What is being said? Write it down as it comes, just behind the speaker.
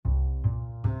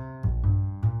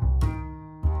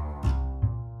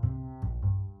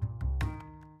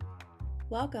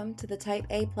Welcome to the Type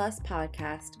A Plus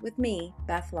podcast with me,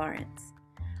 Beth Lawrence.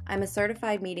 I'm a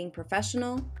certified meeting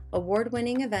professional, award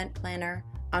winning event planner,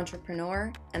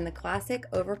 entrepreneur, and the classic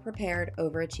overprepared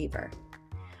overachiever.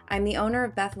 I'm the owner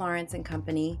of Beth Lawrence and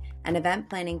Company, an event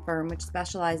planning firm which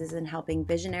specializes in helping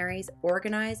visionaries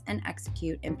organize and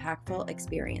execute impactful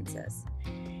experiences.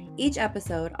 Each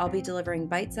episode, I'll be delivering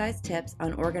bite sized tips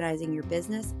on organizing your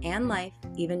business and life,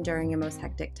 even during your most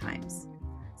hectic times.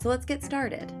 So let's get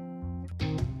started.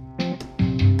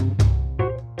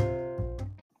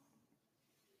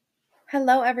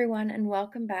 Hello, everyone, and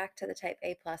welcome back to the Type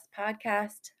A Plus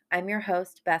podcast. I'm your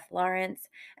host, Beth Lawrence,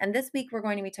 and this week we're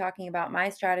going to be talking about my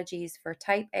strategies for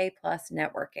Type A Plus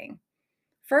networking.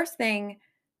 First thing,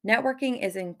 networking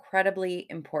is incredibly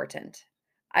important.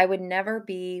 I would never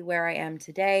be where I am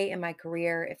today in my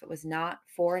career if it was not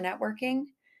for networking.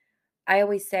 I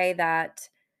always say that,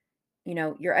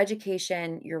 your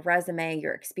education, your resume,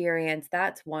 your experience,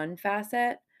 that's one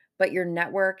facet, but your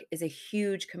network is a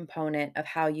huge component of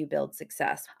how you build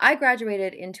success. I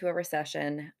graduated into a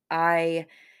recession. I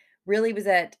really was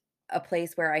at a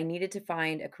place where I needed to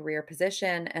find a career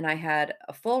position and I had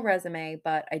a full resume,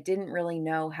 but I didn't really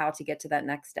know how to get to that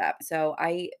next step. So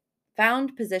I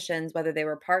found positions, whether they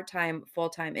were part time, full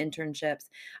time internships.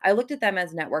 I looked at them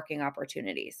as networking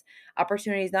opportunities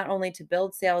not only to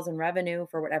build sales and revenue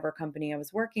for whatever company I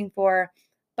was working for,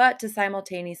 but to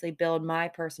simultaneously build my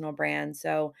personal brand.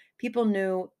 So people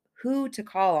knew who to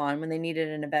call on when they needed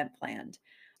an event planned.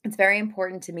 It's very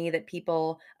important to me that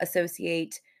people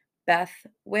associate Beth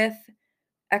with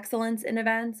excellence in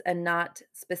events and not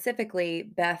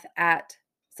specifically Beth at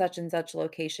such and such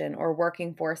location or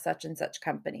working for such and such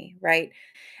company, right?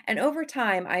 And over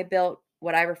time, I built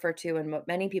what I refer to and what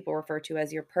many people refer to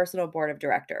as your personal board of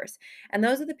directors. And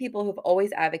those are the people who've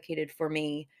always advocated for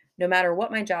me, no matter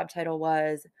what my job title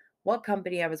was, what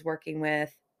company I was working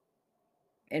with.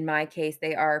 In my case,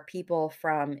 they are people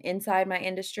from inside my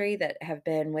industry that have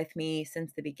been with me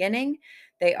since the beginning.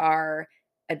 They are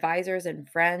advisors and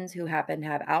friends who happen to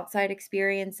have outside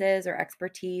experiences or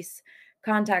expertise,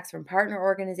 contacts from partner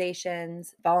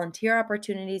organizations, volunteer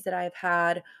opportunities that I've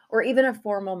had, or even a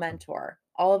formal mentor.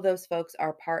 All of those folks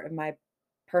are part of my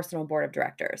personal board of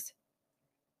directors.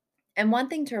 And one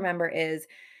thing to remember is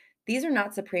these are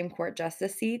not Supreme Court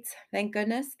justice seats, thank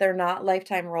goodness. They're not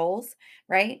lifetime roles,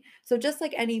 right? So, just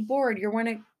like any board, you're going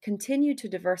to continue to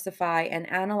diversify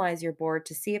and analyze your board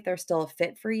to see if they're still a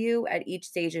fit for you at each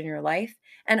stage in your life.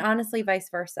 And honestly, vice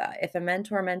versa. If a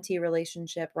mentor mentee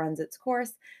relationship runs its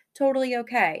course, totally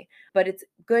okay. But it's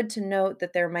good to note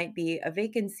that there might be a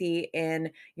vacancy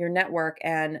in your network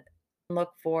and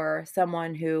look for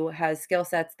someone who has skill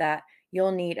sets that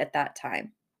you'll need at that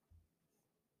time.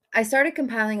 I started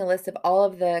compiling a list of all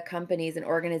of the companies and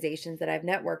organizations that I've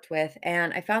networked with,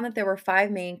 and I found that there were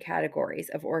five main categories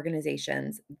of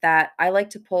organizations that I like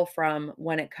to pull from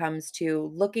when it comes to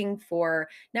looking for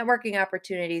networking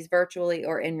opportunities virtually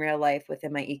or in real life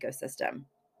within my ecosystem.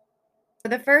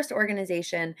 The first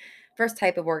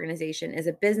type of organization is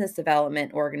a business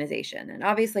development organization. And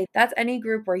obviously, that's any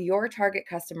group where your target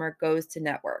customer goes to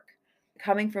network.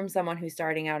 Coming from someone who's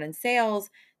starting out in sales,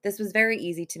 this was very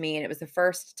easy to me. And it was the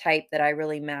first type that I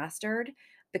really mastered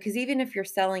because even if you're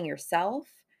selling yourself,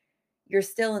 you're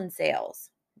still in sales,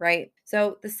 right?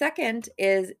 So the second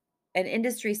is an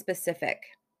industry specific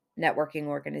networking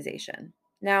organization.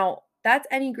 Now, that's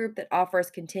any group that offers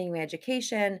continuing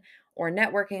education or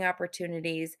networking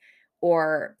opportunities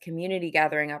or community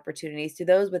gathering opportunities to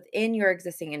those within your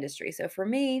existing industry. So for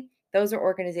me, those are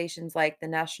organizations like the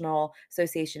National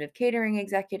Association of Catering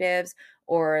Executives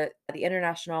or the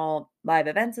International Live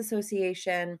Events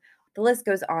Association. The list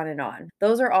goes on and on.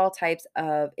 Those are all types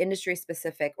of industry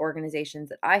specific organizations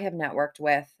that I have networked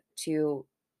with to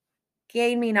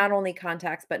gain me not only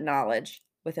contacts, but knowledge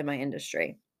within my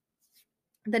industry.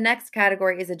 The next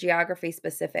category is a geography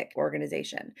specific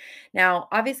organization. Now,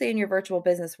 obviously, in your virtual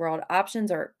business world,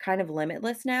 options are kind of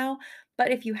limitless now.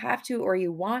 But if you have to or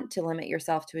you want to limit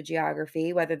yourself to a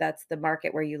geography, whether that's the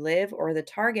market where you live or the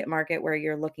target market where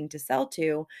you're looking to sell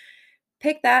to,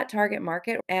 pick that target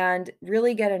market and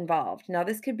really get involved. Now,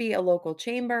 this could be a local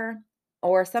chamber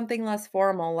or something less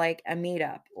formal like a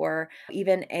meetup or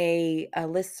even a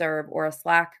listserv or a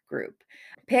Slack group.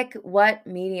 Pick what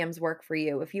mediums work for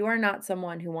you. If you are not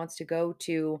someone who wants to go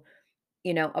to,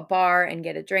 a bar and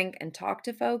get a drink and talk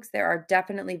to folks, there are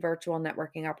definitely virtual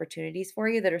networking opportunities for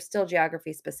you that are still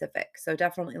geography specific. So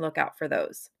definitely look out for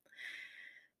those.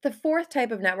 The fourth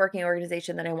type of networking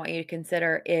organization that I want you to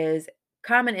consider is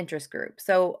common interest group.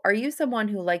 So, are you someone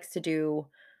who likes to do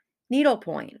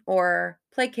needlepoint or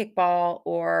play kickball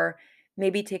or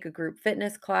maybe take a group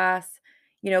fitness class?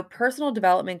 Personal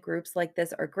development groups like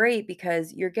this are great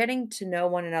because you're getting to know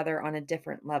one another on a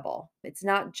different level. It's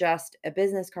not just a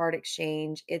business card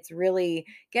exchange, it's really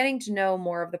getting to know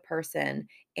more of the person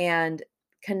and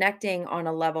connecting on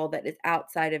a level that is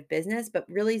outside of business, but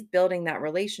really building that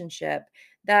relationship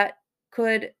that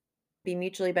could be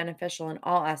mutually beneficial in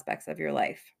all aspects of your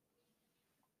life.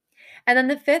 And then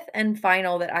the fifth and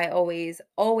final that I always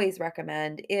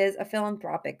recommend is a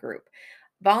philanthropic group.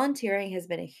 Volunteering has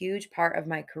been a huge part of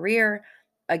my career.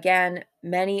 Again,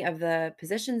 many of the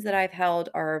positions that I've held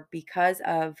are because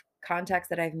of contacts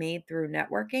that I've made through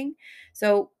networking.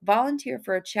 So, volunteer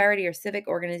for a charity or civic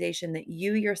organization that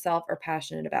you yourself are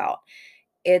passionate about.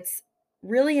 It's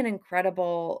really an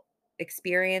incredible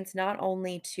experience, not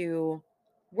only to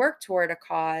work toward a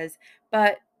cause,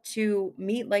 but to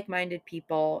meet like minded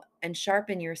people and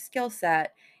sharpen your skill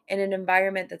set in an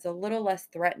environment that's a little less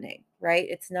threatening, right?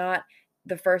 It's not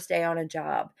the first day on a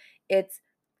job. It's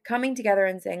coming together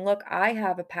and saying, look, I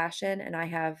have a passion and I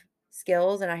have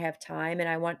skills and I have time and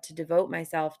I want to devote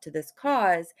myself to this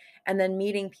cause. And then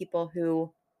meeting people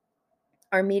who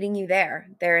are meeting you there.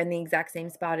 They're in the exact same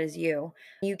spot as you.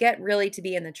 You get really to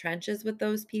be in the trenches with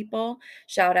those people.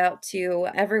 Shout out to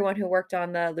everyone who worked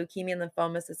on the Leukemia and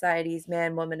Lymphoma Society's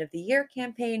Man Woman of the Year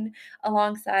campaign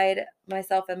alongside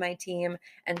myself and my team.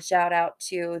 And shout out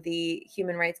to the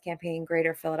Human Rights Campaign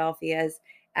Greater Philadelphia's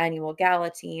annual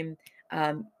gala team.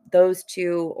 Those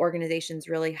two organizations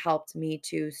really helped me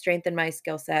to strengthen my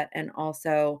skill set and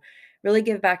also really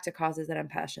give back to causes that I'm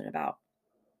passionate about.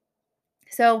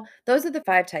 So, those are the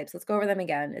five types. Let's go over them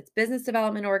again. It's business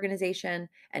development organization,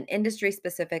 an industry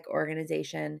specific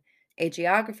organization, a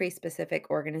geography specific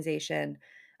organization,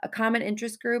 a common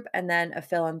interest group, and then a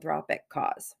philanthropic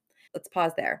cause. Let's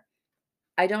pause there.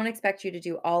 I don't expect you to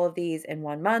do all of these in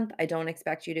 1 month. I don't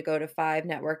expect you to go to 5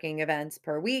 networking events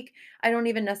per week. I don't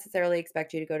even necessarily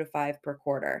expect you to go to 5 per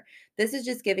quarter. This is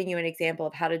just giving you an example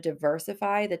of how to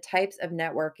diversify the types of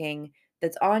networking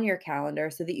that's on your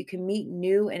calendar so that you can meet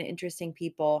new and interesting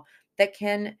people that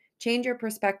can change your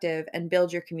perspective and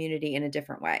build your community in a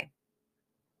different way.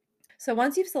 So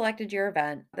once you've selected your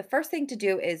event, the first thing to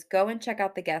do is go and check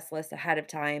out the guest list ahead of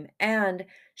time and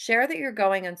share that you're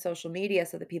going on social media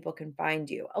so that people can find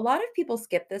you. A lot of people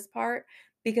skip this part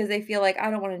because they feel like I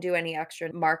don't want to do any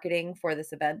extra marketing for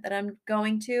this event that I'm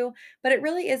going to, but it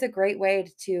really is a great way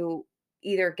to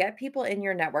either get people in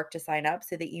your network to sign up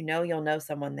so that you know you'll know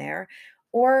someone there,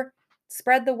 or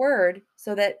spread the word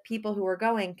so that people who are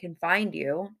going can find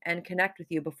you and connect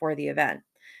with you before the event.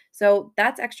 So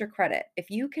that's extra credit. If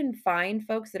you can find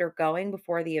folks that are going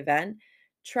before the event,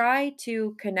 try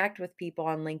to connect with people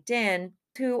on LinkedIn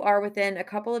who are within a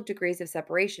couple of degrees of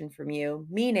separation from you,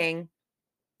 meaning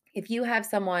if you have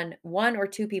someone, one or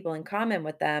two people in common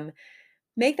with them,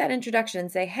 make that introduction and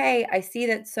say, hey, I see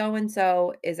that so and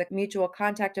so is a mutual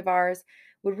contact of ours.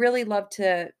 Would really love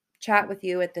to chat with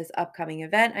you at this upcoming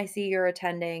event I see you're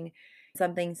attending.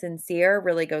 Something sincere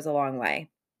really goes a long way.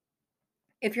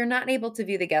 If you're not able to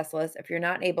view the guest list, if you're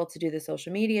not able to do the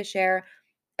social media share,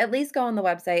 at least go on the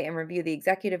website and review the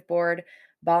executive board,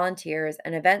 volunteers,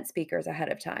 and event speakers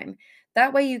ahead of time.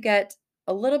 That way, you get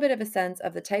a little bit of a sense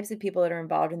of the types of people that are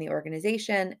involved in the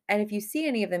organization. And if you see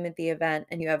any of them at the event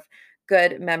and you have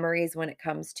good memories when it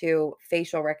comes to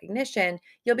facial recognition,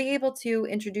 you'll be able to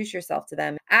introduce yourself to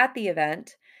them at the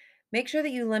event. Make sure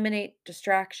that you eliminate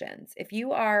distractions. If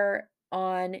you are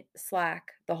on Slack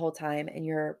the whole time and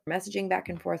you're messaging back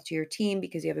and forth to your team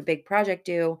because you have a big project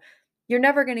due, you're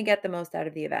never going to get the most out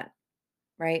of the event,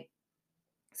 right?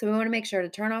 So we want to make sure to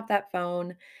turn off that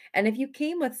phone. And if you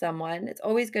came with someone, it's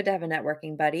always good to have a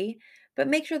networking buddy, but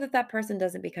make sure that that person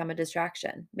doesn't become a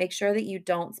distraction. Make sure that you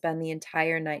don't spend the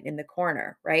entire night in the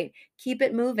corner, right? Keep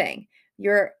it moving.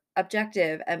 Your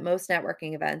objective at most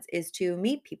networking events is to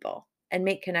meet people and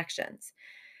make connections.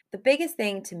 The biggest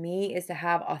thing to me is to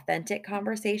have authentic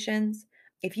conversations.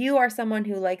 If you are someone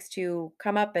who likes to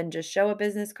come up and just show a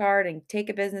business card and take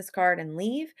a business card and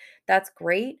leave, that's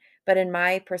great. But in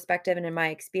my perspective and in my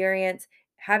experience,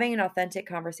 having an authentic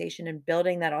conversation and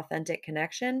building that authentic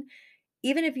connection,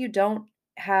 even if you don't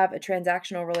have a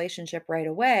transactional relationship right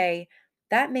away,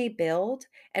 that may build.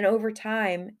 And over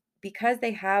time, because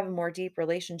they have a more deep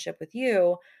relationship with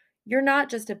you, you're not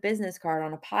just a business card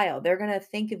on a pile. They're going to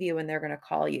think of you and they're going to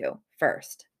call you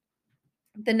first.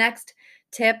 The next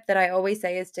tip that I always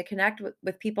say is to connect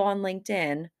with people on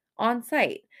LinkedIn on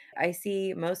site. I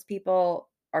see most people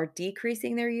are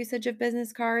decreasing their usage of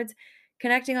business cards.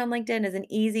 Connecting on LinkedIn is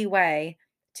an easy way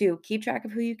to keep track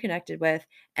of who you connected with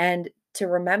and to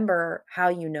remember how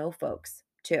you know folks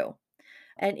too.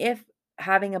 And if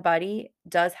having a buddy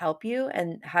does help you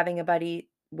and having a buddy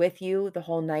with you the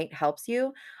whole night helps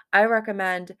you, I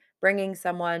recommend bringing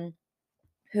someone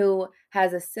who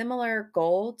has a similar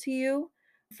goal to you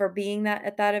for being that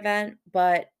at that event,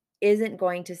 but isn't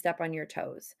going to step on your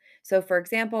toes. So, for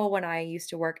example, when I used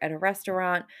to work at a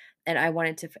restaurant and I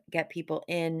wanted to get people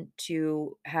in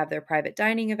to have their private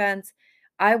dining events,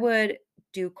 I would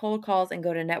do cold calls and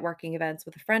go to networking events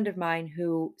with a friend of mine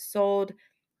who sold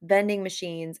vending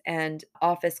machines and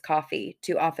office coffee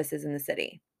to offices in the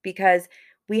city because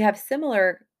we have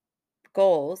similar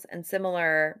goals and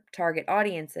similar target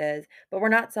audiences, but we're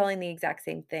not selling the exact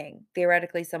same thing.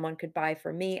 Theoretically, someone could buy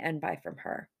from me and buy from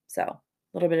her. So, a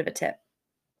little bit of a tip.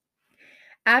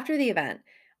 After the event,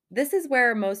 this is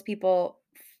where most people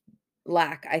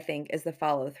lack, I think, is the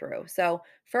follow through. So,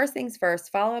 first things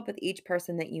first, follow up with each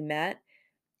person that you met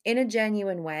in a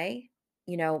genuine way.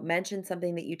 Mention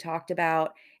something that you talked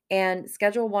about and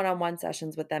schedule one on one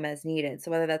sessions with them as needed.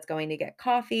 So, whether that's going to get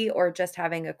coffee or just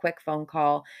having a quick phone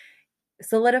call,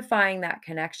 solidifying that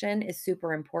connection is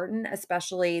super important,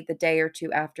 especially the day or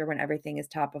two after when everything is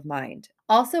top of mind.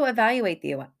 Also, evaluate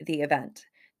the event.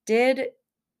 Did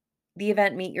the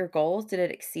event meet your goals? Did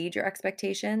it exceed your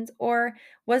expectations? Or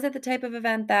was it the type of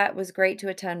event that was great to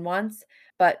attend once,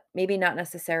 but maybe not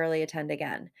necessarily attend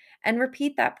again? And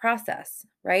repeat that process,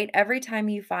 right? Every time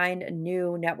you find a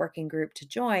new networking group to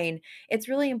join, it's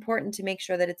really important to make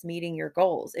sure that it's meeting your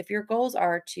goals. If your goals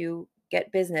are to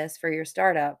get business for your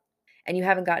startup and you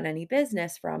haven't gotten any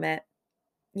business from it,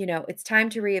 it's time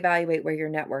to reevaluate where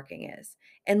your networking is,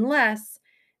 unless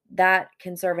that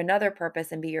can serve another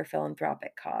purpose and be your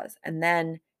philanthropic cause. And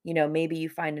then, maybe you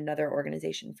find another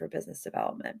organization for business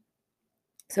development.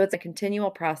 So it's a continual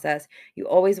process. You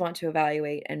always want to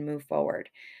evaluate and move forward.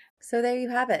 So there you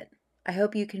have it. I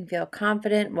hope you can feel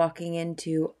confident walking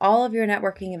into all of your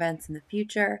networking events in the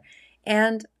future.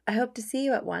 And I hope to see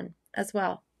you at one as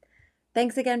well.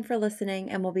 Thanks again for listening,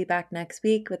 and we'll be back next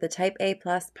week with the Type A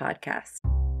Plus podcast.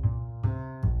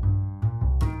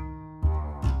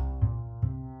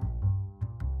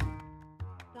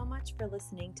 So much for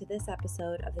listening to this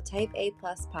episode of the Type A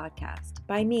Plus podcast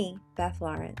by me, Beth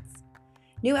Lawrence.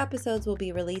 New episodes will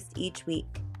be released each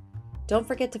week. Don't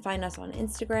forget to find us on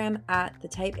Instagram at the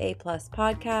Type A Plus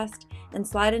podcast and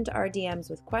slide into our DMs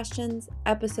with questions,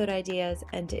 episode ideas,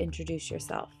 and to introduce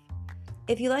yourself.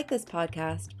 If you like this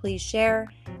podcast, please share,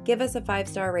 give us a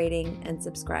 5-star rating, and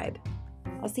subscribe.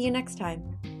 I'll see you next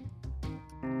time.